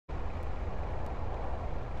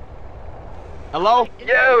Hello?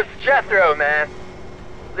 Yo, it's Jethro, man.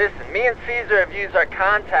 Listen, me and Caesar have used our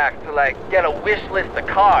contacts to, like, get a wish list of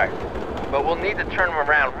cars. But we'll need to turn them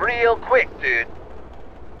around real quick, dude.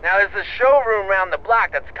 Now, there's a showroom around the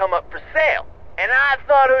block that's come up for sale. And I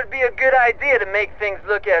thought it would be a good idea to make things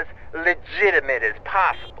look as legitimate as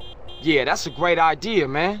possible. Yeah, that's a great idea,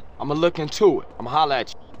 man. I'ma look into it. I'ma holler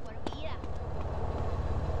at you.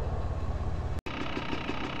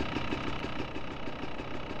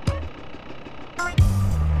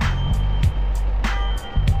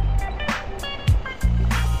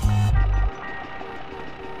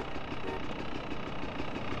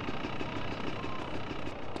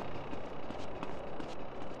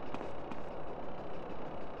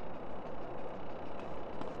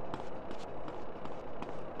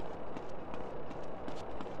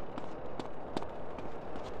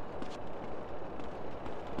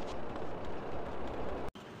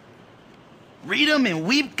 Read 'em and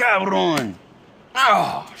weep, cabron.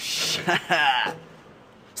 Oh, shit.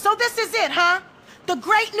 So this is it, huh? The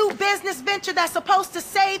great new business venture that's supposed to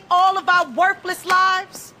save all of our worthless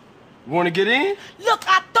lives? You wanna get in? Look,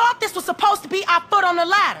 I thought this was supposed to be our foot on the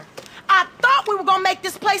ladder. I thought we were gonna make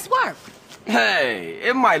this place work. Hey,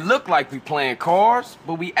 it might look like we playing cards,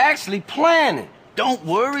 but we actually planning. Don't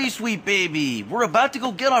worry, sweet baby. We're about to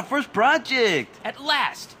go get our first project. At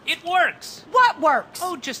last, it works! What works?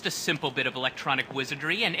 Oh, just a simple bit of electronic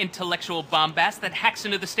wizardry and intellectual bombast that hacks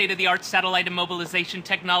into the state-of-the-art satellite immobilization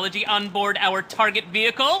technology on board our target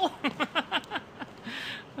vehicle.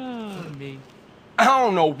 Oh, me. I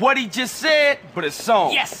don't know what he just said, but it's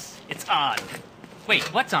on. Yes, it's on. Wait,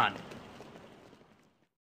 what's on?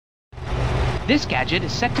 This gadget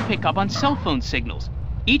is set to pick up on cell phone signals.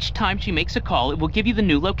 Each time she makes a call, it will give you the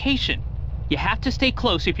new location. You have to stay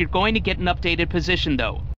close if you're going to get an updated position,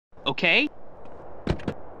 though. Okay?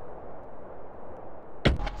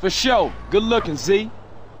 For sure. Good looking, Z.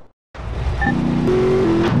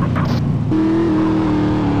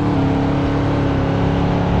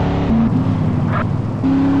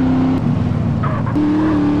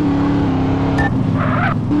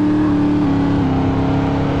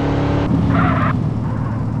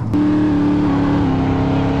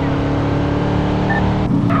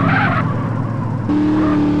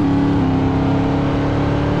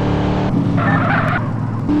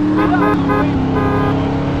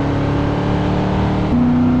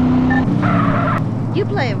 You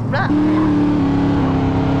play rough.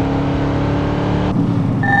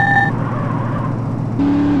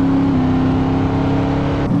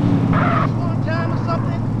 On time or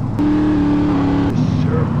something?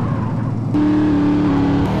 Sure.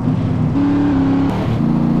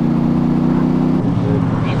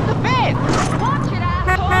 It's the bed! Watch it,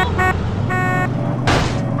 asshole!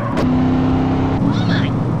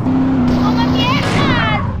 Oh my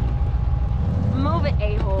piernas! Move it,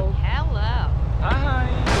 a-hole. Hello. Hi.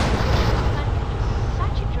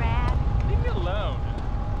 Such a drag. Leave me alone.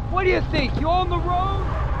 What do you think? You on the road?